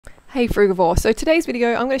Hey Frugivore, so today's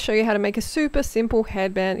video I'm going to show you how to make a super simple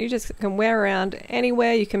headband. You just can wear around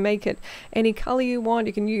anywhere, you can make it any color you want,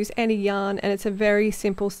 you can use any yarn, and it's a very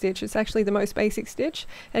simple stitch. It's actually the most basic stitch,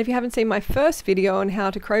 and if you haven't seen my first video on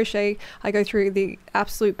how to crochet, I go through the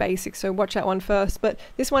absolute basics, so watch that one first. But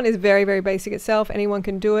this one is very, very basic itself, anyone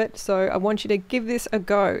can do it, so I want you to give this a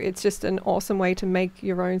go. It's just an awesome way to make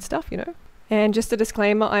your own stuff, you know. And just a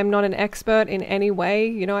disclaimer, I'm not an expert in any way.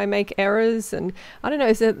 You know, I make errors, and I don't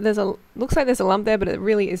know, looks like there's a lump there, but it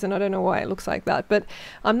really isn't. I don't know why it looks like that. But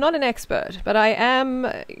I'm not an expert, but I am,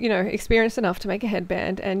 you know, experienced enough to make a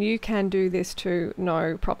headband, and you can do this too,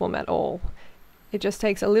 no problem at all. It just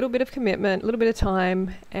takes a little bit of commitment, a little bit of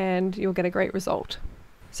time, and you'll get a great result.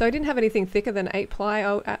 So I didn't have anything thicker than 8-ply.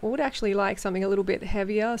 I would actually like something a little bit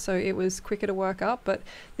heavier so it was quicker to work up, but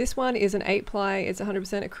this one is an 8-ply, it's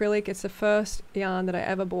 100% acrylic, it's the first yarn that I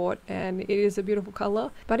ever bought, and it is a beautiful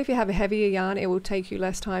color. But if you have a heavier yarn, it will take you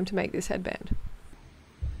less time to make this headband.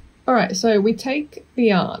 Alright, so we take the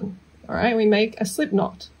yarn, alright, we make a slip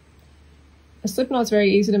knot. A slip knot's very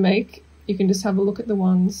easy to make. You can just have a look at the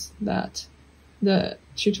ones that the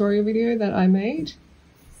tutorial video that I made.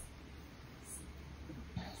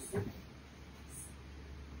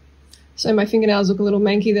 So my fingernails look a little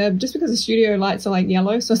manky there, just because the studio lights are like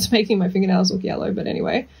yellow, so it's making my fingernails look yellow, but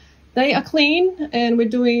anyway. They are clean, and we're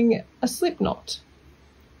doing a slip knot.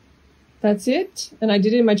 That's it, and I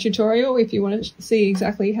did it in my tutorial. If you want to see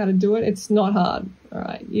exactly how to do it, it's not hard.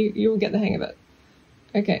 Alright, you will get the hang of it.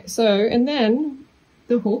 Okay, so, and then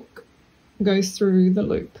the hook goes through the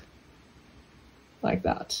loop, like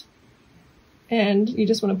that. And you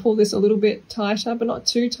just want to pull this a little bit tighter, but not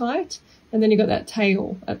too tight. And then you've got that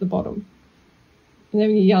tail at the bottom. And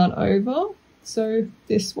then you yarn over, so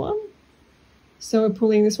this one. So we're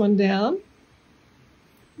pulling this one down.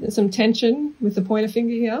 There's some tension with the pointer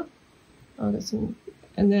finger here. Oh, got some,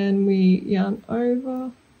 and then we yarn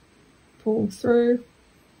over, pull through.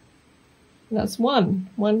 And that's one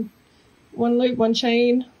loop, one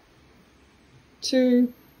chain,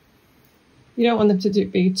 two. You don't want them to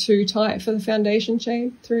be too tight for the foundation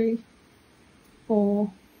chain. 3,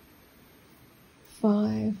 4,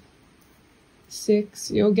 5,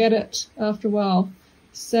 6, you'll get it after a while,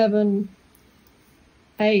 7,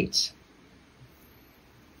 8,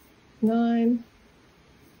 9,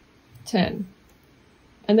 10.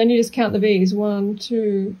 And then you just count the V's, 1,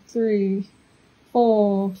 2, 3,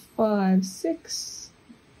 4, 5, 6,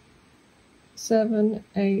 7,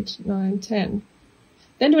 8, 9, 10.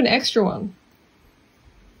 Then do an extra one.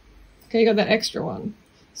 Okay, you got that extra one.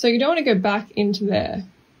 So you don't want to go back into there.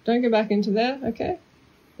 Don't go back into there, okay?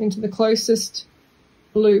 Into the closest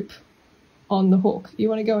loop on the hook. You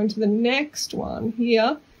want to go into the next one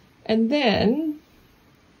here, and then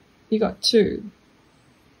you got 2.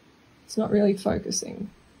 It's not really focusing.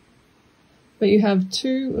 But you have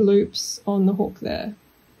 2 loops on the hook there.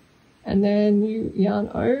 And then you yarn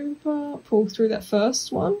over, pull through that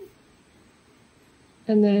first one,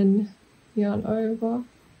 and then yarn over,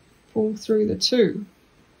 pull through the 2.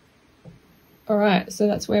 Alright, so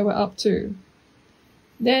that's where we're up to.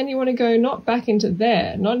 Then you want to go not back into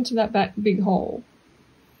there, not into that back big hole.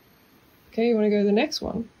 Okay, you want to go to the next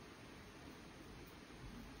one.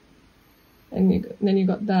 And then you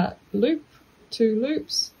got that loop, 2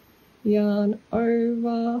 loops, yarn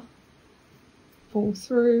over, pull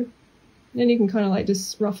through. Then you can kind of like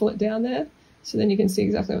just ruffle it down there, so then you can see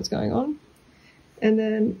exactly what's going on. And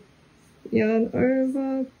then yarn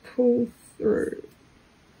over, pull through.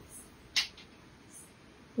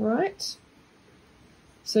 Right,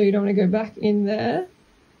 so you don't want to go back in there.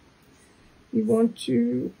 You want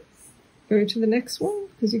to go to the next one,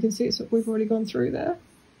 because you can see we've already gone through there.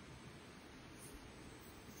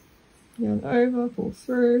 Yarn over, pull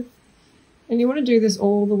through, and you want to do this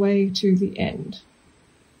all the way to the end.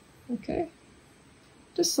 Okay,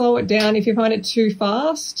 just slow it down. If you find it too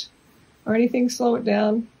fast or anything, slow it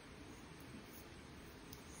down.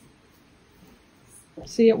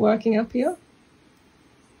 See it working up here?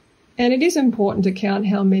 And it is important to count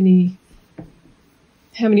how many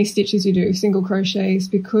stitches you do, single crochets,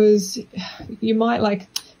 because you might, like,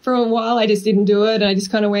 for a while I just didn't do it, and I just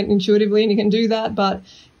kind of went intuitively, and you can do that, but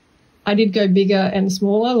I did go bigger and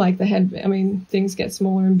smaller, like the things get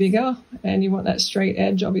smaller and bigger, and you want that straight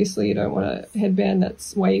edge, obviously. You don't want a headband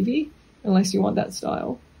that's wavy, unless you want that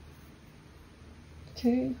style.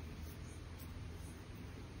 Okay.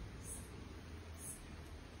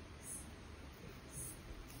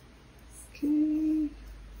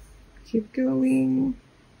 Keep going.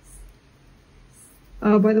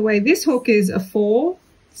 Oh, by the way, this hook is a 4,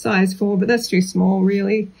 size 4, but that's too small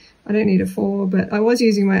really. I don't need a 4, but I was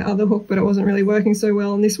using my other hook, but it wasn't really working so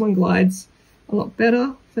well, and this one glides a lot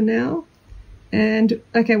better for now. And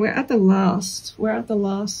okay, we're at the last,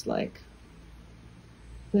 like,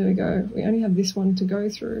 there we go. We only have this one to go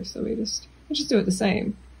through, so we'll just do it the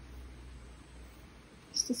same.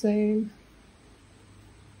 Just the same.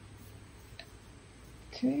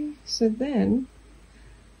 Okay, so then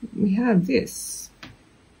we have this.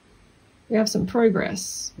 We have some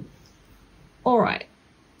progress. All right.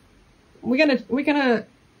 We're gonna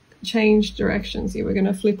change directions here. We're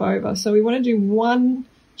gonna flip over. So we want to do one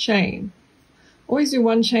chain. Always do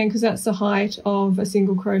one chain because that's the height of a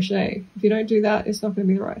single crochet. If you don't do that, it's not going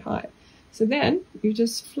to be the right height. So then you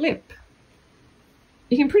just flip.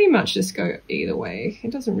 You can pretty much just go either way.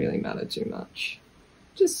 It doesn't really matter too much.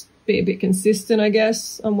 Just be a bit consistent, I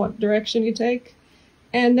guess, on what direction you take.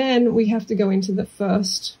 And then we have to go into the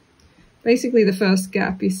first, basically the first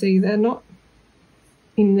gap. You see, they're not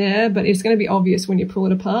in there, but it's going to be obvious when you pull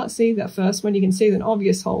it apart. See that first one? You can see an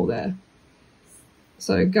obvious hole there.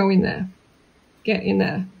 So go in there. Get in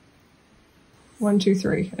there. 1, 2,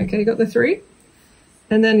 3. Okay, you got the 3.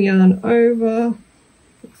 And then yarn over,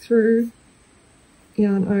 pull through,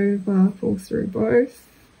 yarn over, pull through both.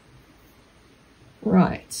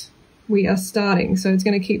 Right, we are starting, so it's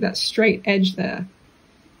going to keep that straight edge there.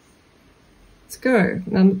 Let's go.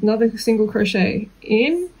 Another single crochet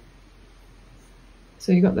in.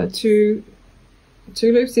 So you got the two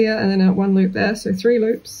loops here, and then 1 loop there, so 3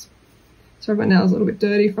 loops. Sorry, my nail's a little bit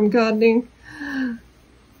dirty from gardening.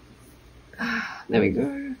 There we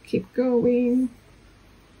go. Keep going.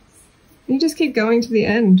 You just keep going to the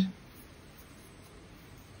end.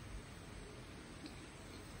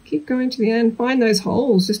 Keep going to the end. Find those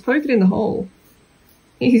holes. Just poke it in the hole.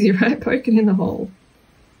 Easy, right? Poke it in the hole.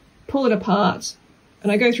 Pull it apart.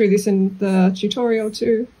 And I go through this in the tutorial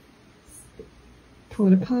too. Pull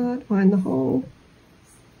it apart. Find the hole.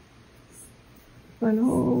 Find the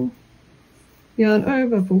hole. Yarn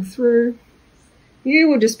over. Pull through. You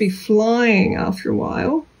will just be flying after a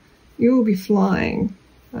while. You will be flying.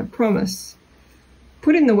 I promise.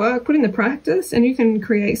 Put in the work, put in the practice, and you can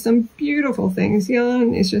create some beautiful things.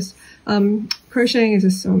 Yarn is just, crocheting is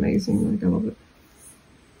just so amazing. Like, I love it.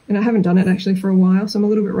 And I haven't done it actually for a while, so I'm a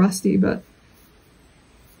little bit rusty, but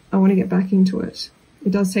I want to get back into it.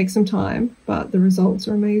 It does take some time, but the results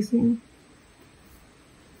are amazing.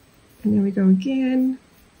 And there we go again.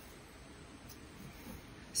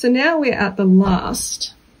 So now we're at the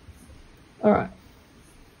last. All right.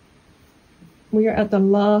 We are at the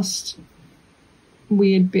last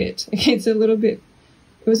weird bit. It was a little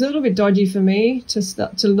bit dodgy for me to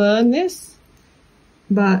start to learn this,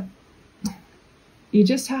 but you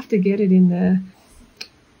just have to get it in there.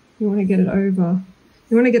 You want to get it over.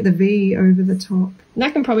 You want to get the V over the top. And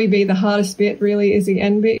that can probably be the hardest bit, really, is the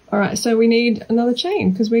end bit. All right, so we need another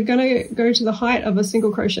chain because we're going to go to the height of a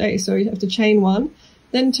single crochet. So you have to chain 1,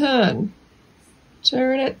 then turn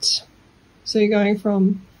it. So you're going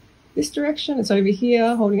from this direction, it's over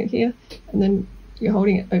here, holding it here, and then you're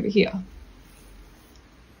holding it over here.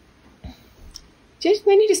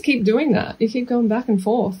 Then you just keep doing that. You keep going back and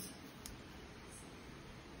forth.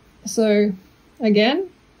 So again,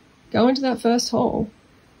 go into that first hole.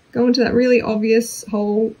 Go into that really obvious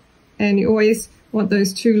hole, and you always want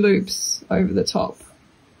those 2 loops over the top.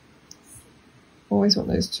 Always want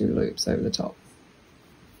those 2 loops over the top.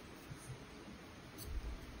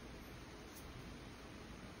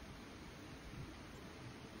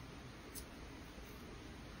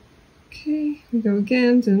 Okay, we go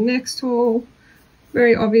again to the next hole.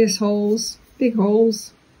 Very obvious holes, big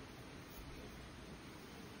holes.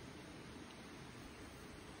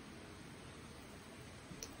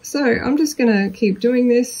 So I'm just gonna keep doing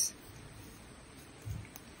this.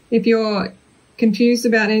 If you're confused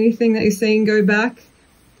about anything that you're seeing, go back,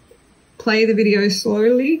 play the video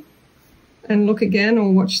slowly and look again,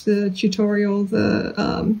 or watch the tutorial,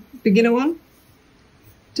 the beginner one.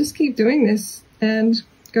 Just keep doing this and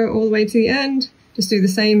go all the way to the end. Just do the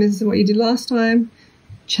same as what you did last time.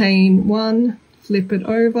 Chain 1, flip it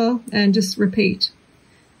over, and just repeat.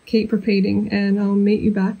 Keep repeating, and I'll meet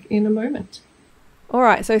you back in a moment.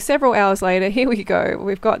 Alright, so several hours later, here we go.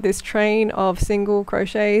 We've got this train of single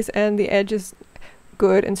crochets and the edge is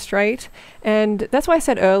good and straight. And that's why I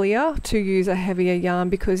said earlier to use a heavier yarn,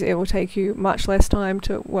 because it will take you much less time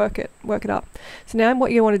to work it up. So now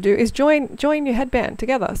what you want to do is join your headband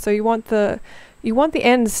together. So you want the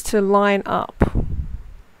ends to line up.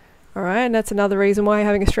 Alright, and that's another reason why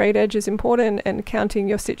having a straight edge is important, and counting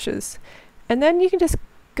your stitches. And then you can just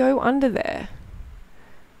go under there.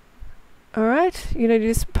 Alright, you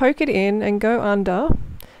just poke it in and go under,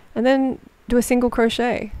 and then do a single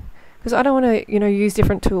crochet, because I don't want to, you know, use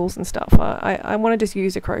different tools and stuff. I want to just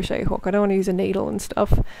use a crochet hook. I don't want to use a needle and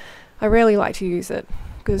stuff. I rarely like to use it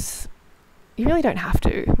because you really don't have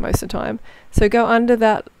to most of the time. So go under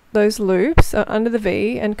those loops, under the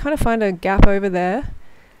V, and kind of find a gap over there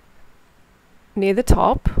near the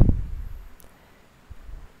top.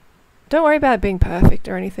 Don't worry about it being perfect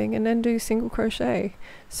or anything, and then do single crochet.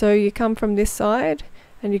 So you come from this side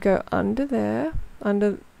and you go under there,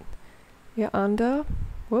 whoop,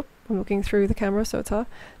 I'm looking through the camera so it's hard.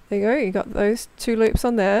 There you go, you got those 2 loops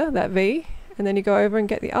on there, that V, and then you go over and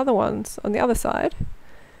get the other ones on the other side.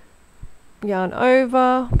 Yarn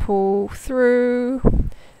over, pull through.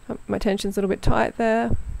 My tension's a little bit tight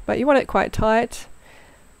there, but you want it quite tight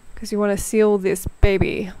because you want to seal this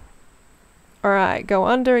baby. Alright, go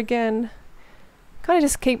under again. Kind of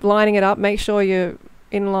just keep lining it up, make sure you're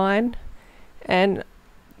in line. And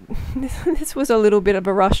this was a little bit of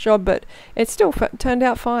a rush job, but it still turned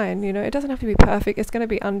out fine. You know, it doesn't have to be perfect. It's going to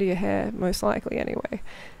be under your hair, most likely anyway.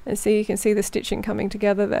 And see, you can see the stitching coming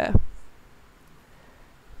together there.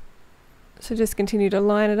 So just continue to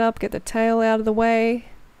line it up, get the tail out of the way.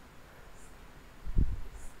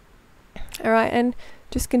 Alright, and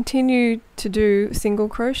just continue to do single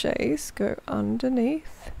crochets. Go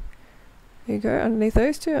underneath. There you go, underneath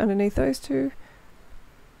those two.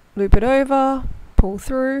 Loop it over, pull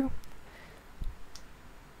through.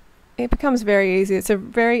 It becomes very easy. It's a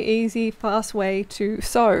very easy, fast way to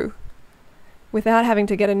sew without having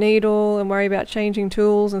to get a needle and worry about changing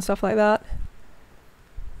tools and stuff like that.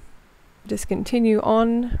 Just continue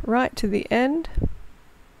on right to the end.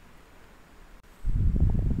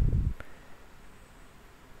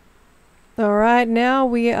 Alright, now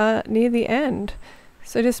we are near the end.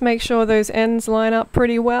 So just make sure those ends line up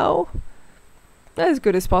pretty well. As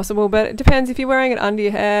good as possible, but it depends. If you're wearing it under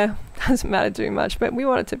your hair, doesn't matter too much, but we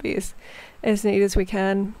want it to be as neat as we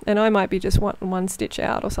can. And I might be just one stitch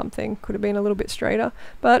out or something. Could have been a little bit straighter.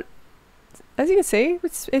 But as you can see,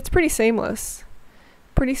 it's pretty seamless.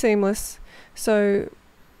 Pretty seamless. So,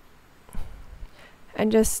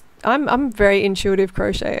 and just, I'm very intuitive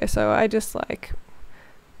crocheter, so I just like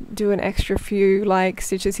do an extra few like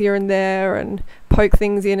stitches here and there and poke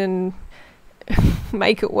things in and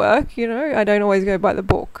make it work, you know. I don't always go by the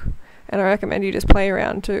book, and I recommend you just play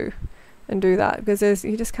around too and do that, because there's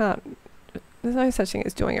no such thing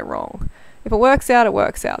as doing it wrong. If it works out, it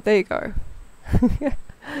works out. There you go.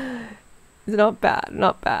 It's not bad,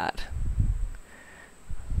 not bad.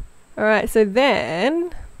 Alright, so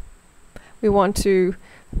then we want to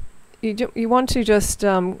you want to just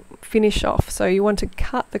finish off. So you want to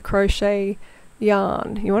cut the crochet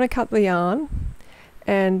yarn. You want to cut the yarn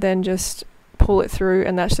and then just pull it through,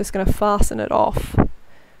 and that's just going to fasten it off.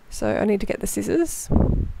 So I need to get the scissors.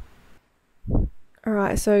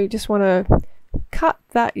 Alright, so you just want to cut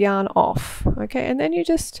that yarn off, okay, and then you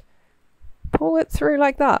just pull it through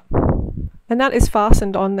like that, and that is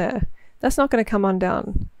fastened on there. That's not going to come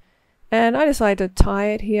undone. And I just like to tie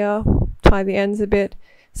it here, tie the ends a bit.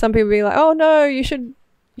 Some people be like, oh no, you should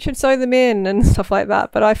sew them in and stuff like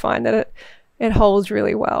that, but I find that it holds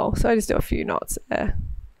really well, so I just do a few knots there.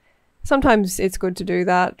 Sometimes it's good to do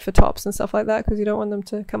that for tops and stuff like that, because you don't want them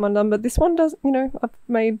to come undone, but this one doesn't, you know, I've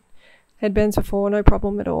made headbands before, no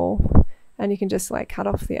problem at all, and you can just like cut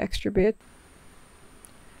off the extra bit.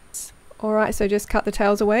 Alright, so just cut the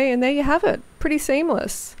tails away, and there you have it. Pretty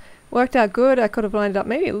seamless. Worked out good. I could have lined it up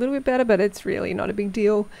maybe a little bit better, but it's really not a big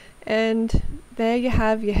deal. And there you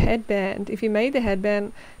have your headband. If you made the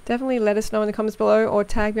headband, definitely let us know in the comments below, or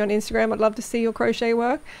tag me on Instagram. I'd love to see your crochet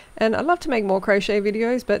work, and I'd love to make more crochet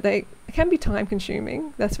videos, but they can be time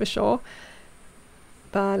consuming, that's for sure.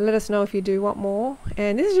 But let us know if you do want more.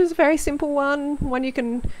 And this is just a very simple one you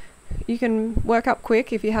can work up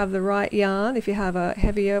quick if you have the right yarn, if you have a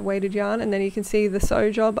heavier weighted yarn, and then you can see the sew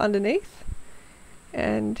job underneath.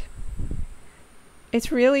 And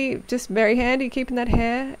it's really just very handy keeping that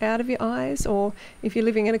hair out of your eyes, or if you're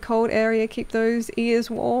living in a cold area, keep those ears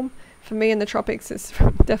warm. For me in the tropics, it's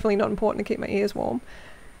definitely not important to keep my ears warm.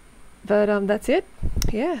 But that's it.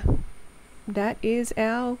 Yeah, that is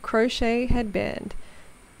our crochet headband.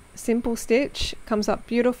 Simple stitch, comes up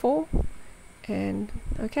beautiful. And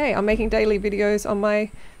okay, I'm making daily videos on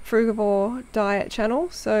my frugivore diet channel,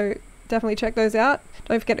 so definitely check those out.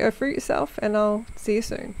 Don't forget to go fruit yourself, and I'll see you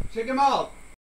soon. Check them out.